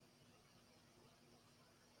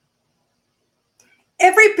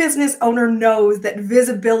Every business owner knows that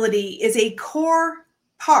visibility is a core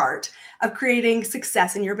part of creating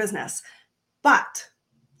success in your business. But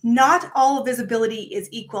not all visibility is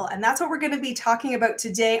equal. And that's what we're going to be talking about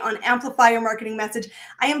today on Amplify Your Marketing Message.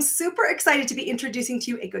 I am super excited to be introducing to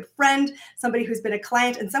you a good friend, somebody who's been a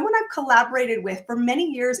client, and someone I've collaborated with for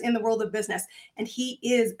many years in the world of business. And he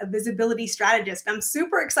is a visibility strategist. I'm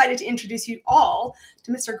super excited to introduce you all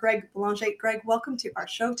to Mr. Greg Belanger. Greg, welcome to our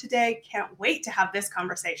show today. Can't wait to have this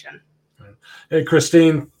conversation. Hey,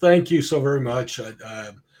 Christine, thank you so very much.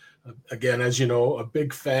 Again, as you know, a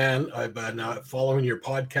big fan. I've been following your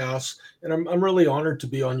podcasts, and I'm really honored to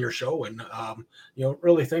be on your show. And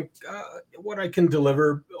really think what I can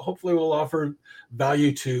deliver hopefully will offer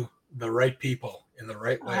value to the right people in the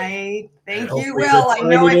right way. I think you will. I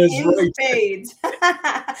know it in spades.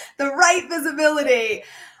 The right visibility.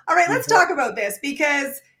 All right, let's talk about this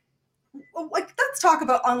because, let's talk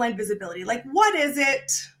about online visibility. Like, what is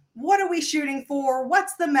it? What are we shooting for?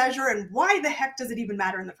 What's the measure? And why the heck does it even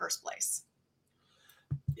matter in the first place?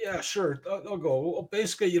 Yeah, sure. I'll go. Well,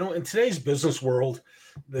 basically, in today's business world,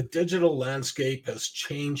 the digital landscape has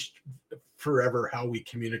changed forever how we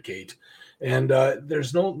communicate. And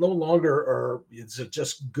there's no longer, or is it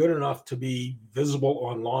just good enough to be visible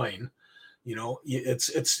online?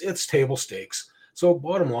 It's table stakes. So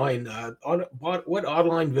bottom line, what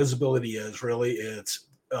online visibility is really, it's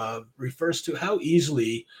refers to how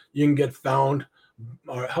easily you can get found,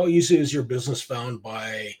 or how easy is your business found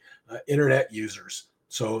by internet users.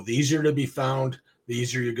 So the easier to be found, the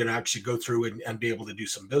easier you're going to actually go through and be able to do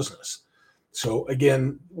some business. So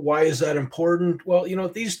again, why is that important? Well,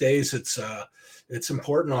 these days it's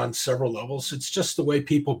important on several levels. It's just the way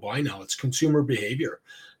people buy now. It's consumer behavior.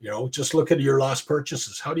 Just look at your last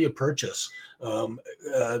purchases. How do you purchase? Google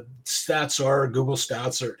stats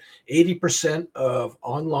are 80% of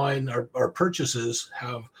online our purchases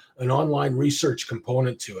have an online research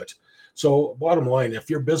component to it. So bottom line, if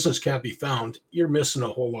your business can't be found, you're missing a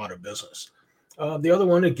whole lot of business. The other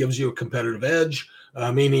one, it gives you a competitive edge,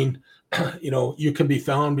 meaning, you can be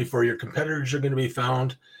found before your competitors are going to be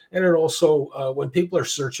found. And it also, when people are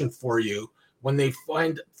searching for you, when they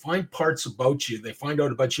find parts about you, they find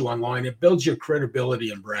out about you online, it builds your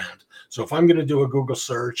credibility and brand. So if I'm going to do a Google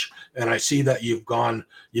search and I see that you've gone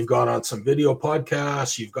on some video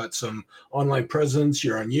podcasts, you've got some online presence,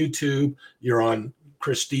 you're on YouTube, you're on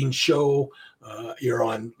Christine's show, you're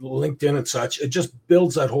on LinkedIn and such, it just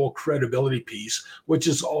builds that whole credibility piece, which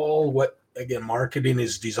is all what, again, marketing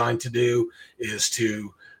is designed to do, is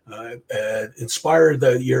to inspire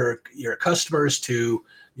your customers to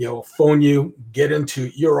phone you, get into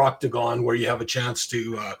your octagon where you have a chance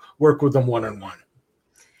to work with them one-on-one.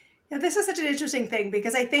 Yeah, this is such an interesting thing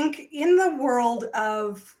because I think in the world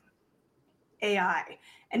of AI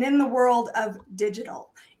and in the world of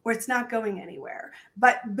digital, where it's not going anywhere,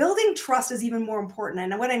 but building trust is even more important.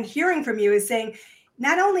 And what I'm hearing from you is saying,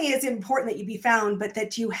 not only is it important that you be found, but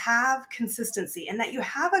that you have consistency and that you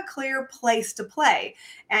have a clear place to play.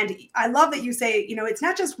 And I love that you say, it's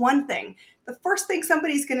not just one thing. The first thing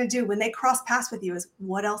somebody's going to do when they cross paths with you is,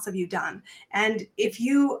 what else have you done? And if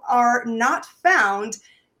you are not found,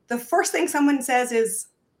 the first thing someone says is,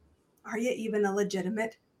 are you even a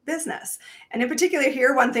legitimate business? And in particular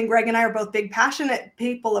here, one thing Greg and I are both big passionate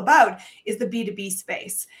people about is the B2B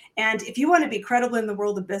space. And if you want to be credible in the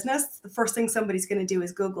world of business, the first thing somebody's going to do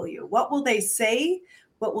is Google you. What will they say?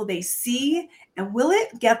 What will they see? And will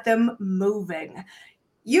it get them moving?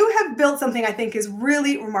 You have built something I think is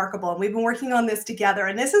really remarkable, and we've been working on this together,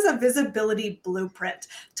 and this is a visibility blueprint.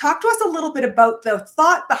 Talk to us a little bit about the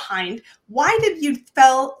thought behind why did you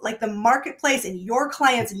feel like the marketplace and your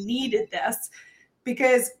clients needed this?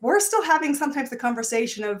 Because we're still having sometimes the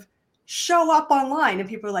conversation of show up online, and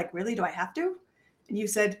people are like, really, do I have to? And you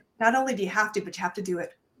said, not only do you have to, but you have to do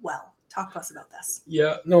it well. Talk to us about this.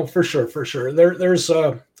 Yeah, no, for sure. There's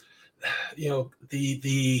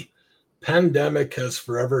the pandemic has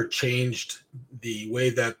forever changed the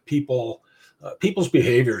way that people's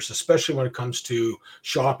behaviors, especially when it comes to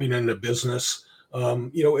shopping in a business.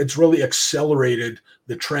 It's really accelerated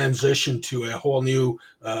the transition to a whole new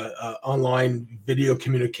online video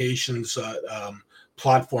communications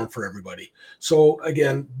platform for everybody. So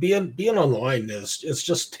again, being online it's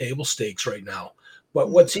just table stakes right now. But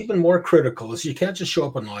what's even more critical is you can't just show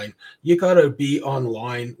up online. You got to be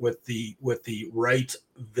online with the right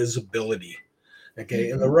visibility.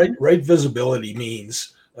 Okay, and the right visibility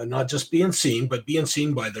means not just being seen, but being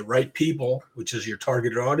seen by the right people, which is your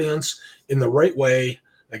targeted audience, in the right way.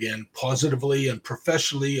 Again, positively and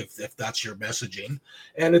professionally, if that's your messaging,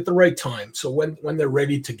 and at the right time. So when they're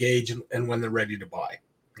ready to gauge and when they're ready to buy.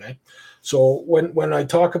 Okay. So when I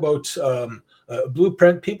talk about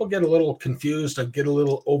blueprint, people get a little confused and get a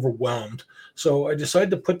little overwhelmed. So I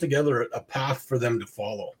decided to put together a path for them to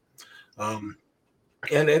follow. Um,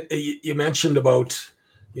 and you mentioned about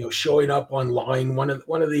showing up online. One of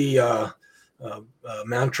the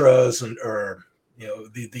mantras or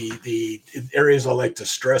the areas I like to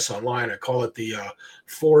stress online, I call it the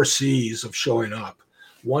 4 C's of showing up.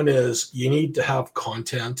 One is you need to have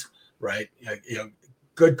content, right?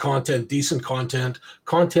 Good content, decent content,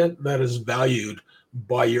 content that is valued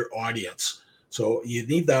by your audience. So you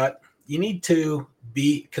need that. You need to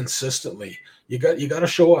be consistently. You got to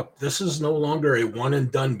show up. This is no longer a one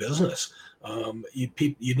and done business. You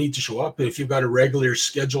need to show up. If you've got a regular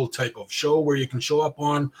scheduled type of show where you can show up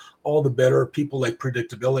on, all the better. People like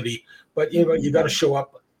predictability, but you got to show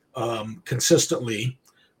up consistently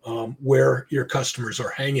where your customers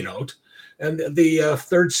are hanging out. And the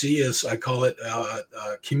third C is, I call it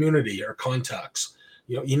community or contacts.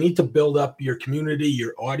 You need to build up your community,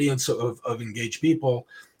 your audience of engaged people.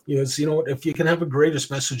 If you can have the greatest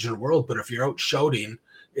message in the world, but if you're out shouting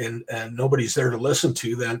and nobody's there to listen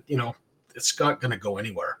to, then it's not going to go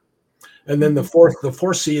anywhere. And then the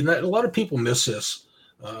fourth C, and a lot of people miss this,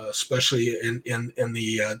 especially in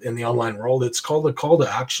the online world. It's called a call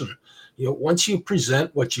to action. Once you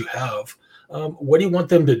present what you have, what do you want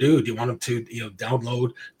them to do? Do you want them to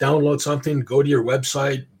download something, go to your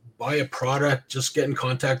website, buy a product, just get in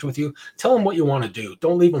contact with you? Tell them what you want to do.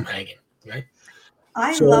 Don't leave them hanging. Right?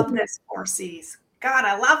 I love this 4 C's. God,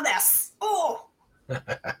 I love this. Oh.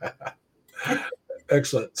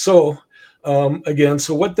 Excellent. So again,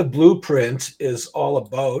 so what the blueprint is all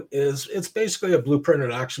about is it's basically a blueprint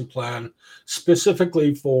and action plan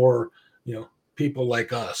specifically for people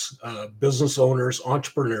like us, business owners,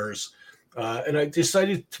 entrepreneurs. And I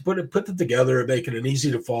decided to put it together and make it an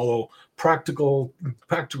easy to follow, practical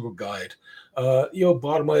guide.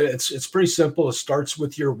 Bottom line, it's pretty simple. It starts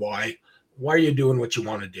with your why. Why are you doing what you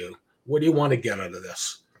want to do? What do you want to get out of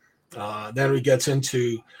this? Then we get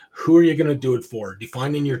into who are you going to do it for?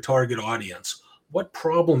 Defining your target audience. What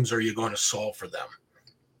problems are you going to solve for them?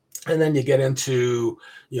 And then you get into,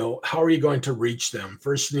 how are you going to reach them?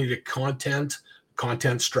 First, you need a content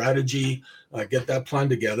strategy. Get that plan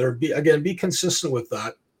together. Be consistent with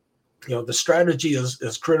that. The strategy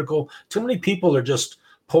is critical. Too many people are just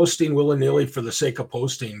posting willy-nilly for the sake of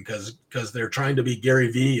posting because they're trying to be Gary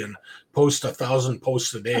Vee and post 1,000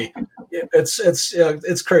 posts a day.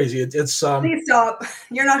 It's crazy. Please stop.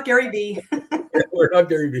 You're not Gary Vee. We're not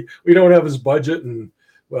Gary Vee. We don't have his budget, and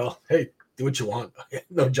well, hey, do what you want.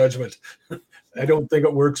 No judgment. I don't think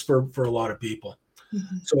it works for a lot of people.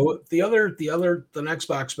 Mm-hmm. So the next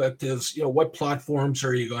aspect is, what platforms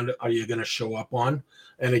are you going to show up on?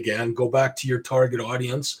 And again, go back to your target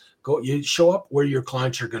audience. You show up where your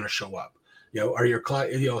clients are going to show up. Are your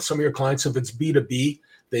client, some of your clients, if it's B2B,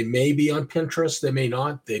 they may be on Pinterest, they may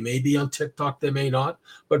not. They may be on TikTok, they may not.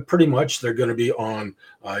 But pretty much they're going to be on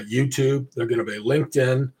YouTube. They're going to be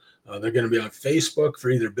LinkedIn. They're going to be on Facebook for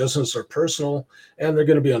either business or personal, and they're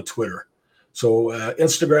going to be on Twitter. So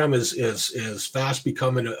Instagram is fast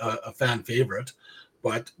becoming a fan favorite.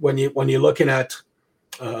 But when you're looking at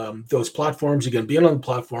those platforms, you're going to be on the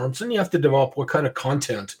platforms, and you have to develop what kind of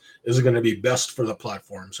content is going to be best for the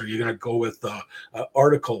platforms. Are you going to go with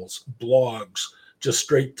articles, blogs, just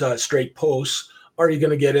straight posts? Are you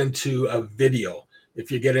going to get into a video?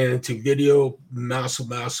 If you're getting into video,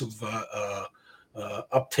 massive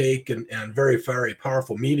uptake and very, very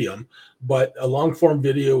powerful medium, but a long form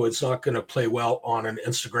video is not going to play well on an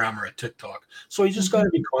Instagram or a TikTok. So you just got to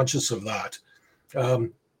be conscious of that.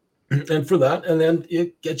 And for that, and then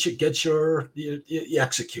you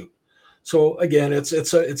execute. So again,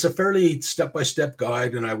 it's a fairly step-by-step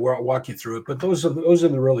guide, and I walk you through it. But those are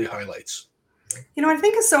the really highlights. I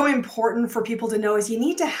think is so important for people to know is you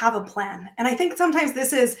need to have a plan. And I think sometimes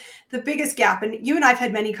this is the biggest gap. And you and I've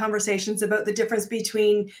had many conversations about the difference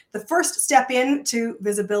between the first step into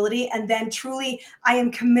visibility and then truly, I am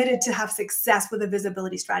committed to have success with a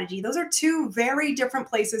visibility strategy. Those are two very different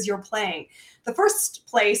places you're playing. The first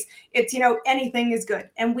place, it's, anything is good.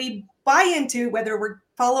 And we buy into whether we're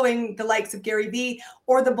following the likes of Gary Vee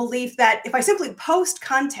or the belief that if I simply post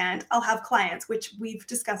content, I'll have clients, which we've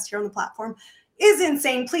discussed here on the platform, is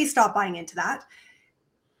insane. Please stop buying into that.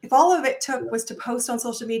 If all of it took was to post on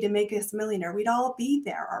social media to make us a millionaire, we'd all be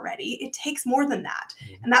there already. It takes more than that.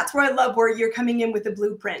 And that's where I love where you're coming in with the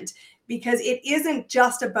blueprint, because it isn't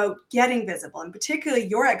just about getting visible. And particularly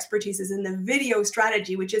your expertise is in the video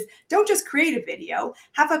strategy, which is don't just create a video,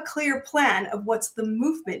 have a clear plan of what's the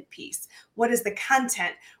movement piece. What is the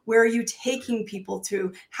content? Where are you taking people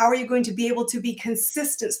to? How are you going to be able to be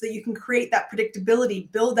consistent so that you can create that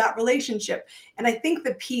predictability, build that relationship? And I think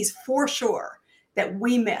the piece for sure that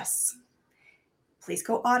we miss, please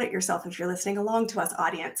go audit yourself if you're listening along to us,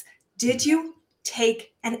 audience. Did you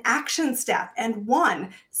take an action step and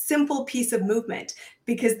one simple piece of movement?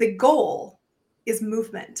 Because the goal is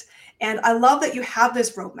movement. And I love that you have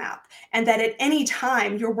this roadmap and that at any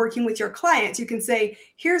time you're working with your clients, you can say,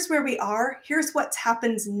 here's where we are. Here's what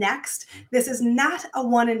happens next. This is not a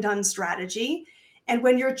one and done strategy. And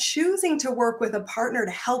when you're choosing to work with a partner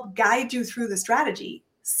to help guide you through the strategy,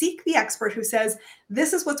 seek the expert who says,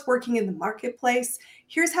 this is what's working in the marketplace.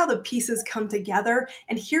 Here's how the pieces come together.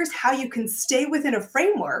 And here's how you can stay within a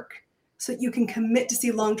framework so that you can commit to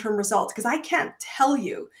see long-term results. Because I can't tell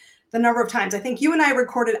you the number of times. I think you and I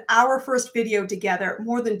recorded our first video together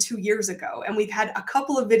more than 2 years ago. And we've had a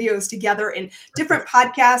couple of videos together in different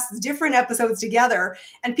podcasts, different episodes together.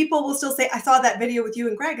 And people will still say, I saw that video with you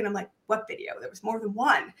and Greg. And I'm like, what video? There was more than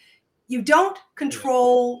one. You don't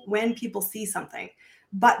control when people see something,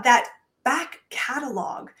 but that back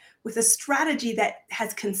catalog with a strategy that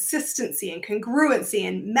has consistency and congruency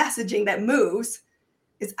and messaging that moves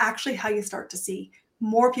is actually how you start to see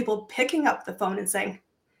more people picking up the phone and saying,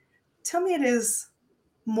 tell me it is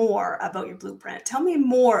more about your blueprint. Tell me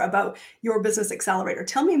more about your business accelerator.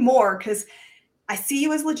 Tell me more, because I see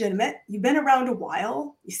you as legitimate. You've been around a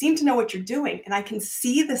while. You seem to know what you're doing, and I can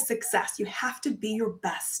see the success. You have to be your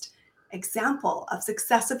best example of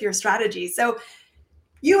success of your strategy. So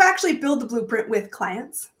you actually build the blueprint with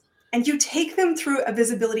clients and you take them through a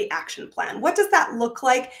visibility action plan. What does that look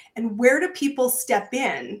like? And where do people step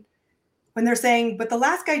in when they're saying, but the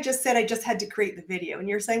last guy just said I just had to create the video? And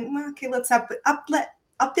you're saying, well, okay, let's up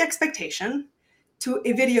the expectation to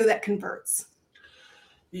a video that converts.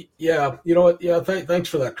 Yeah, you know what? Yeah, thanks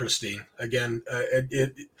for that, Christine. Again,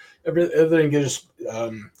 everything you just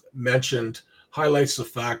mentioned highlights the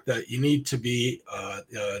fact that you need to be,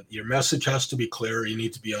 your message has to be clear. You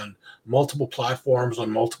need to be on multiple platforms, on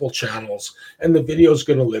multiple channels, and the video is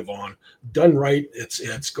going to live on. Done right,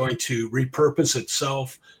 it's going to repurpose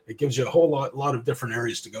itself. It gives you a whole lot of different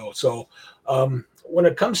areas to go. So when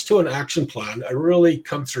it comes to an action plan, I really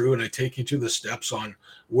come through and I take you through the steps on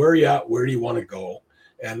where you're at, where do you want to go.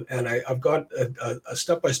 And I've got a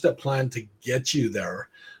step-by-step plan to get you there.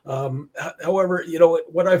 However, you know,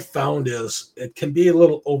 what I've found is it can be a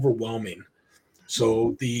little overwhelming.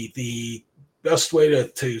 So the best way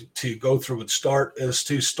to go through and start is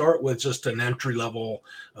to start with just an entry-level,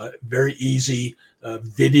 very easy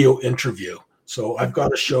video interview. So I've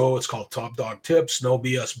got a show. It's called Top Dog Tips, No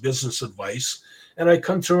BS Business Advice. And I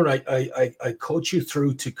come through and I coach you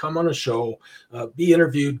through to come on a show, be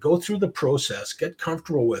interviewed, go through the process, get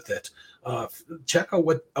comfortable with it, check out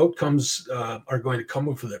what outcomes are going to come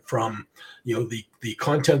with it from, you know, the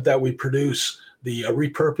content that we produce, the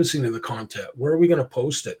repurposing of the content. Where are we going to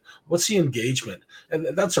post it? What's the engagement? And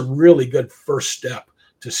that's a really good first step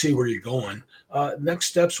to see where you're going. Next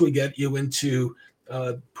steps, we get you into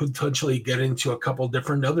potentially get into a couple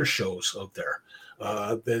different other shows out there.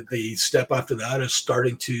 The step after that is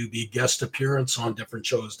starting to be guest appearance on different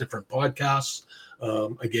shows, different podcasts.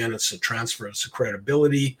 Again, it's a transfer of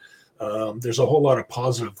credibility. There's a whole lot of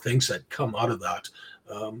positive things that come out of that.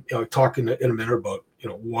 You know, talking in a minute about, you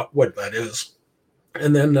know, what that is.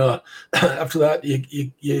 And then after that, you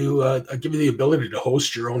give you the ability to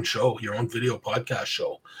host your own show, your own video podcast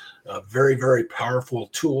show. Very, very powerful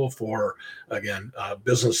tool for, again,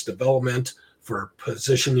 business development, for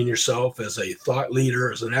positioning yourself as a thought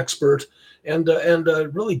leader, as an expert, and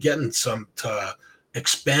really getting some to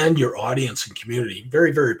expand your audience and community.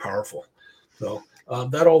 Very, very powerful. So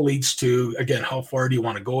that all leads to, again, how far do you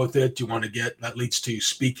want to go with it? Do you want to get, that leads to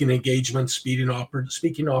speaking engagements, speaking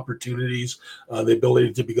opportunities, the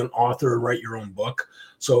ability to be an author and write your own book.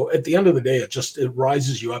 So at the end of the day, it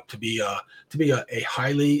rises you up to be a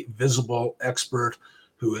highly visible expert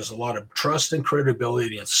who has a lot of trust and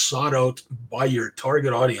credibility and sought out by your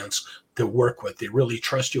target audience to work with. They really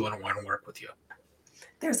trust you and want to work with you.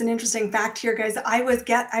 There's an interesting fact here, guys. I was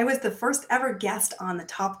the first ever guest on the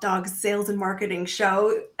Top Dog Sales and Marketing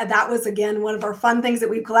Show. That was, again, one of our fun things that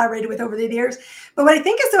we've collaborated with over the years. But what I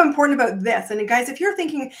think is so important about this, and guys, if you're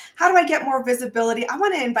thinking, how do I get more visibility? I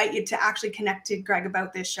want to invite you to actually connect to Greg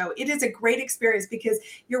about this show. It is a great experience because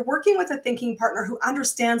you're working with a thinking partner who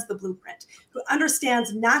understands the blueprint, who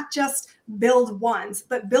understands not just build once,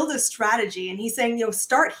 but build a strategy. And he's saying,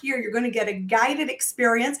 start here. You're going to get a guided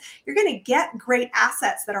experience. You're going to get great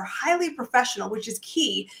assets that are highly professional, which is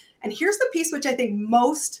key. And here's the piece which I think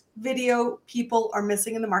most video people are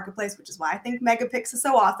missing in the marketplace, which is why I think Megapix is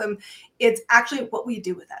so awesome. It's actually what we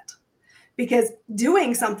do with it. Because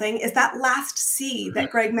doing something is that last C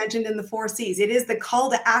that Greg mentioned in the 4 C's. It is the call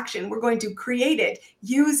to action. We're going to create it,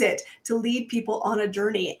 use it to lead people on a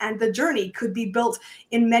journey. And the journey could be built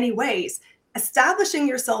in many ways. Establishing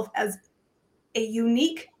yourself as a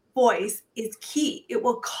unique voice is key. It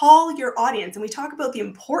will call your audience. And we talk about the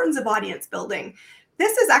importance of audience building.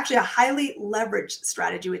 This is actually a highly leveraged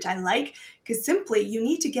strategy, which I like, because simply you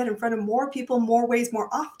need to get in front of more people, more ways, more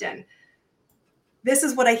often. This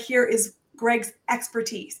is what I hear is Greg's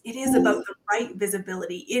expertise. It is about the right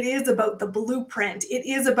visibility. It is about the blueprint. It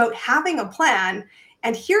is about having a plan.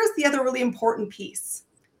 And here's the other really important piece: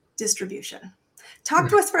 distribution. Talk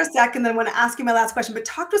to us for a second, then I want to ask you my last question, but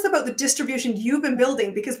talk to us about the distribution you've been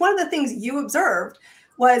building, because one of the things you observed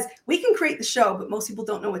was we can create the show, but most people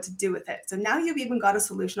don't know what to do with it. So now you've even got a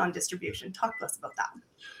solution on distribution. Talk to us about that.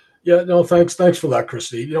 Yeah, no, thanks for that,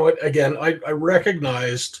 Christy. You know what, again, I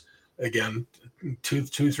recognized, again,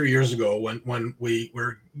 3 years ago when we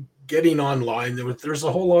were getting online, there's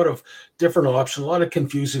a whole lot of different options, a lot of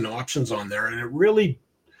confusing options on there. And it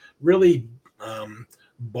really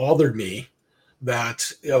bothered me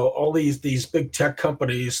that all these big tech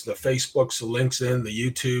companies, the Facebooks, the LinkedIn,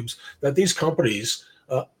 the YouTubes, that these companies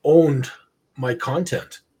owned my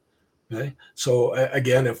content. Okay, so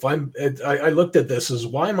again, if I looked at this as,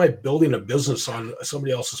 why am I building a business on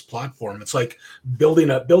somebody else's platform? It's like building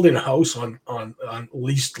a house on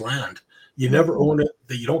leased land. You never own it,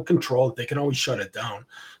 that you don't control it. They can always shut it down.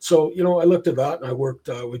 So I looked at that, and I worked.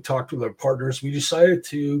 We talked with our partners. We decided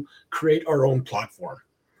to create our own platform.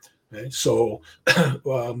 Okay, so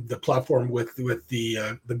the platform with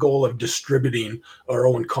the goal of distributing our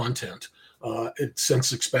own content. It's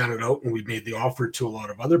since expanded out, and we made the offer to a lot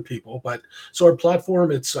of other people. But so our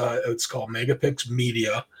platform, it's called Megapix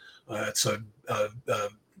Media. It's a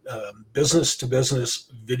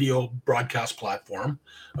business-to-business video broadcast platform.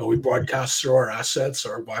 We broadcast through our assets,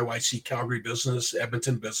 our YYC Calgary business,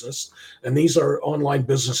 Edmonton business, and these are online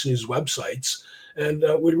business news websites. And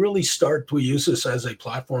we use this as a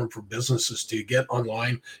platform for businesses to get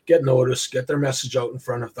online, get noticed, get their message out in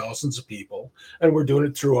front of thousands of people. And we're doing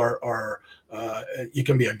it through our you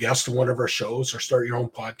can be a guest on one of our shows, or start your own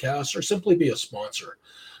podcast, or simply be a sponsor.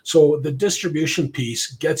 So the distribution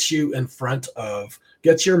piece gets your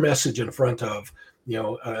message in front of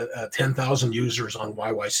 10,000 users on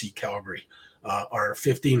YYC Calgary, our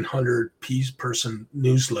 1,500 person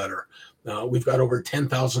newsletter. We've got over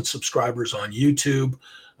 10,000 subscribers on YouTube.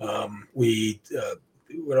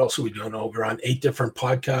 What else are we doing? We're on 8 different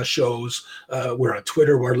podcast shows. We're on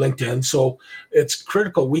Twitter, we're LinkedIn. So it's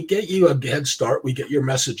critical. We get you a head start. We get your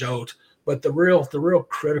message out. But the real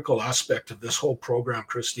critical aspect of this whole program,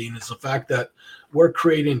 Christine, is the fact that we're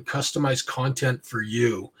creating customized content for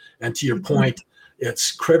you. And to your point,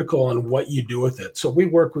 it's critical on what you do with it. So we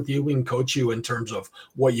work with you. We can coach you in terms of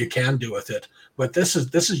what you can do with it. But this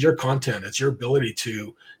is your content. It's your ability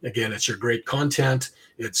to, again, it's your great content.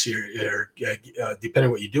 It's your depending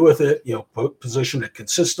on what you do with it, position it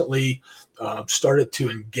consistently, start it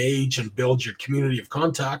to engage and build your community of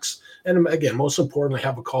contacts. And again, most importantly,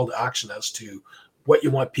 have a call to action as to what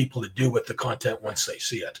you want people to do with the content once they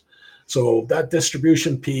see it. So that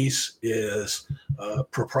distribution piece is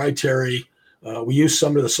proprietary. We use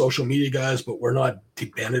some of the social media guys, but we're not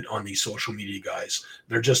dependent on these social media guys.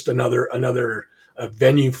 They're just another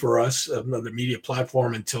venue for us, another media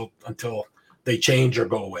platform until they change or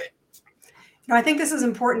go away. I think this is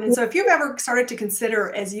important. And so if you've ever started to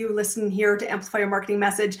consider, as you listen here to Amplify Your Marketing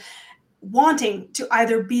Message, wanting to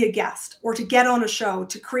either be a guest or to get on a show,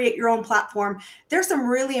 to create your own platform, there's some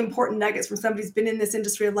really important nuggets from somebody who's been in this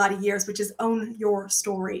industry a lot of years, which is own your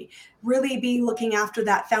story. Really be looking after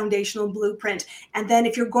that foundational blueprint. And then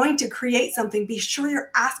if you're going to create something, be sure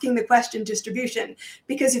you're asking the question distribution.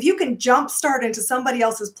 Because if you can jumpstart into somebody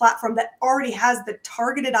else's platform that already has the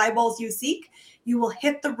targeted eyeballs you seek, you will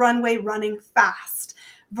hit the runway running fast.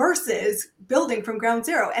 Versus building from ground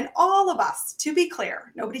zero. And all of us, to be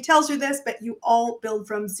clear, nobody tells you this, but you all build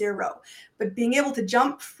from zero. But being able to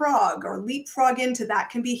jump frog or leapfrog into that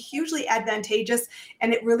can be hugely advantageous.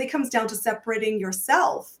 And it really comes down to separating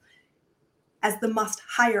yourself as the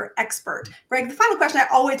must-hire expert. Greg, the final question I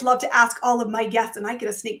always love to ask all of my guests, and I get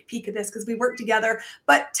a sneak peek of this because we work together,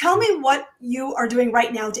 but tell me what you are doing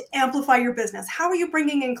right now to amplify your business. How are you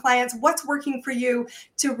bringing in clients? What's working for you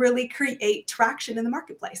to really create traction in the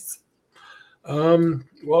marketplace?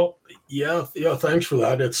 Well, yeah, thanks for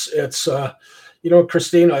that. It's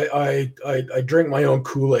Christine, I drink my own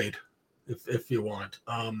Kool-Aid if you want.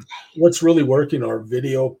 What's really working are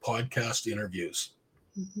video podcast interviews.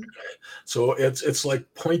 Mhm. So it's like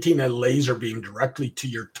pointing a laser beam directly to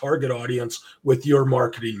your target audience with your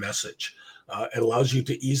marketing message. It allows you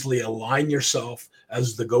to easily align yourself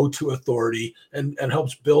as the go-to authority and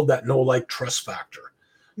helps build that know, like, trust factor.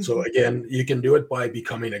 So Mhm. again, you can do it by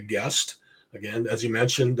becoming a guest. Again, as you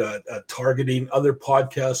mentioned, targeting other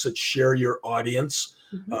podcasts that share your audience.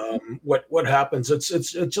 Mhm. What happens?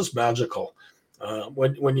 It's just magical.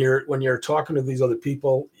 When you're talking to these other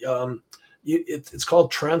people, it's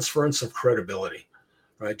called transference of credibility,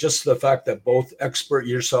 right? Just the fact that both expert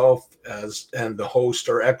yourself as and the host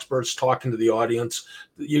are experts talking to the audience,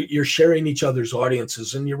 you're sharing each other's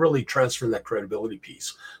audiences, and you're really transferring that credibility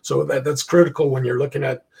piece. So that's critical when you're looking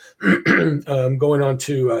at going on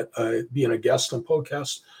to being a guest on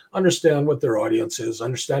podcasts. Understand what their audience is,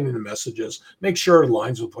 understanding the messages, make sure it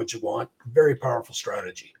aligns with what you want. Very powerful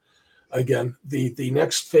strategy. Again, the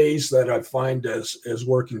next phase that I find is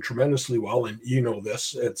working tremendously well, and you know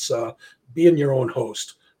this, it's being your own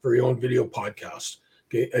host for your own video podcast.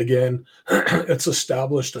 Okay, again, it's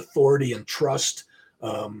established authority and trust.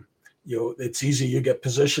 It's easy. You get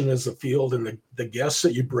positioned as the field, and the guests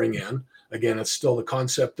that you bring in. Again, it's still the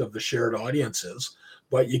concept of the shared audiences,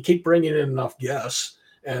 but you keep bringing in enough guests,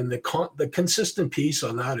 and the consistent piece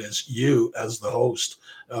on that is you as the host,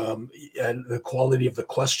 and the quality of the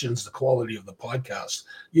questions, the quality of the podcast.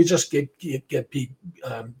 You just get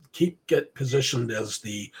positioned as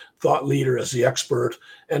the thought leader, as the expert,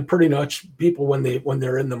 and pretty much people when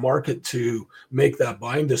they're in the market to make that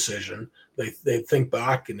buying decision, they think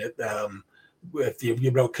back, and if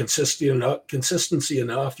you've got consistency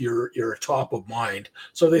enough, you're top of mind.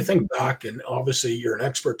 So they think back, and obviously you're an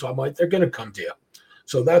expert top of mind. They're going to come to you.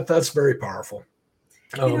 So that's very powerful.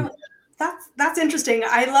 You Um, know, that's interesting.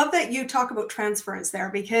 I love that you talk about transference there,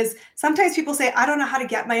 because sometimes people say, I don't know how to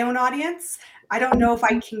get my own audience. I don't know if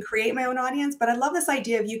I can create my own audience, but I love this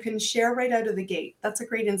idea of you can share right out of the gate. That's a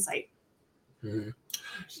great insight. mhm.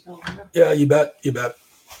 Yeah, you bet.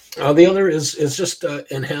 The other is just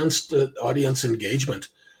enhanced audience engagement.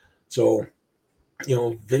 So,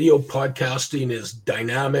 video podcasting is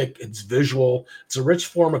dynamic, it's visual, it's a rich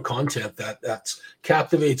form of content that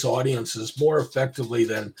captivates audiences more effectively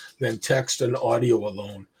than text and audio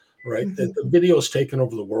alone. Right, Mhm. the video is taken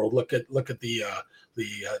over the world. Look at the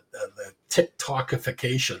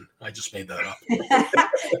TikTokification. I just made that up.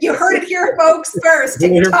 You heard it here, folks, first.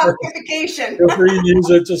 TikTokification. Feel free to use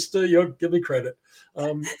it. Just give me credit.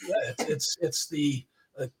 Yeah, it's the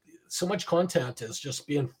so much content is just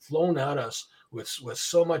being flown at us with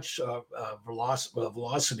so much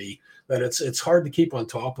velocity that it's hard to keep on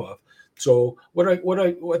top of. So what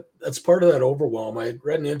that's part of that overwhelm. I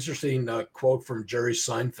read an interesting quote from Jerry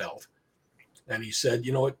Seinfeld, and he said,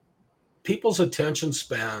 what people's attention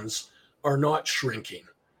spans are not shrinking.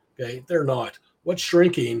 Okay, they're not. What's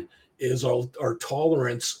shrinking is our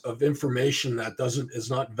tolerance of information that is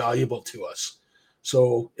not valuable to us.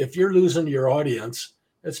 So if you're losing your audience,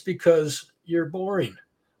 it's because you're boring.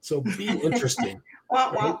 So be interesting. Wah,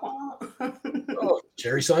 Right? wah, wah. Oh,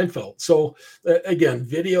 Jerry Seinfeld. So again,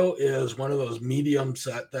 video is one of those mediums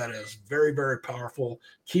that is very, very powerful,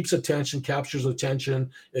 keeps attention, captures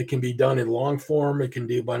attention. It can be done in long form. It can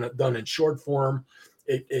be done in short form.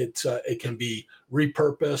 It can be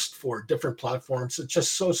repurposed for different platforms. It's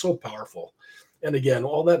just so powerful. And again,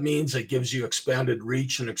 all that means, it gives you expanded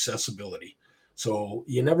reach and accessibility. So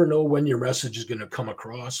you never know when your message is going to come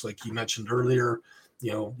across. Like you mentioned earlier,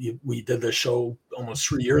 we did this show almost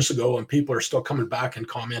 3 years ago, and people are still coming back and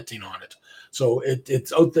commenting on it. So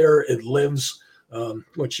it's out there, it lives.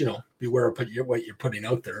 Which beware of what you're putting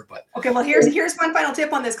out there. But Okay, well, here's one final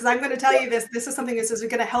tip on this, because I'm going to tell you this. This is something that is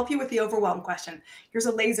going to help you with the overwhelm question. Here's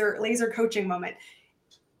a laser coaching moment.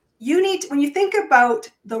 You need when you think about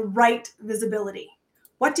the right visibility,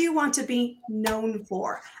 what do you want to be known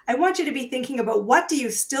for? I want you to be thinking about, what do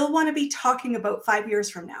you still want to be talking about 5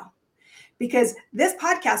 years from now? Because this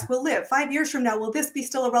podcast will live 5 years from now. Will this be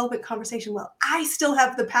still a relevant conversation? Well, I still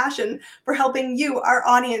have the passion for helping you, our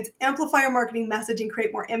audience, amplify our marketing message and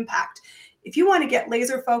create more impact. If you want to get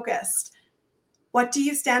laser focused, what do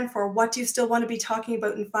you stand for? What do you still want to be talking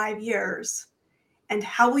about in 5 years? And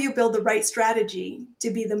how will you build the right strategy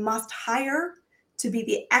to be the must hire, to be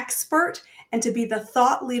the expert, and to be the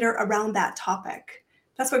thought leader around that topic?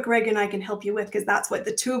 That's what Greg and I can help you with, because that's what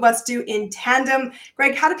the two of us do in tandem.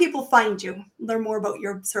 Greg, how do people find you, learn more about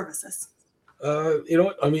your services? You know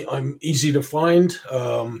what? I mean, I'm easy to find.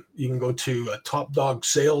 You can go to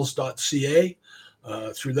topdogsales.ca.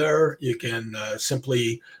 Through there, you can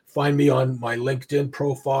simply find me on my LinkedIn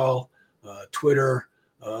profile, Twitter.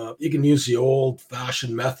 You can use the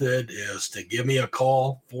old-fashioned method is to give me a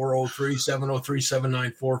call,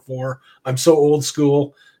 403-703-7944. I'm so old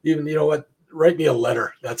school. Even, you know what? Write me a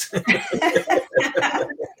letter. That's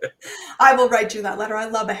I will write you that letter. I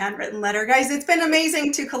love a handwritten letter. Guys, it's been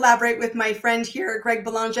amazing to collaborate with my friend here, Greg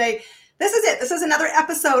Belanger. This is it. This is another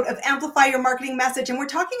episode of Amplify Your Marketing Message. And we're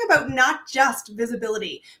talking about not just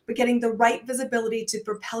visibility, but getting the right visibility to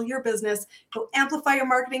propel your business. Go amplify your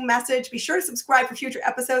marketing message. Be sure to subscribe for future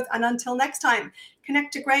episodes. And until next time,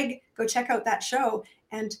 connect to Greg, go check out that show,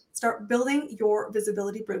 and start building your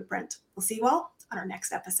visibility blueprint. We'll see you all on our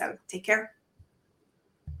next episode. Take care.